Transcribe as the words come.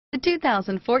The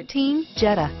 2014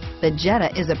 Jetta. The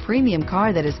Jetta is a premium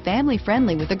car that is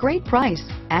family-friendly with a great price,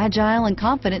 agile and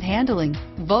confident handling.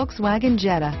 Volkswagen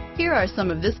Jetta. Here are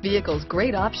some of this vehicle's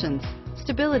great options: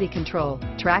 stability control,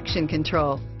 traction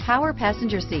control, power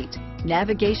passenger seat,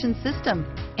 navigation system,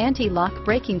 anti-lock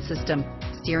braking system,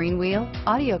 steering wheel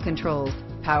audio controls,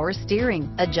 power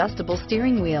steering, adjustable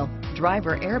steering wheel,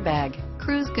 driver airbag,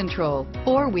 cruise control,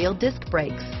 four-wheel disc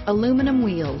brakes, aluminum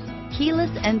wheels,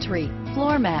 keyless entry,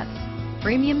 floor mats,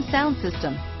 premium sound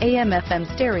system, AM/FM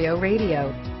stereo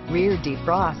radio, rear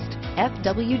defrost,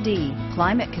 FWD,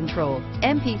 climate control,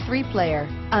 MP3 player.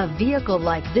 A vehicle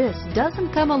like this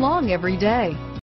doesn't come along every day.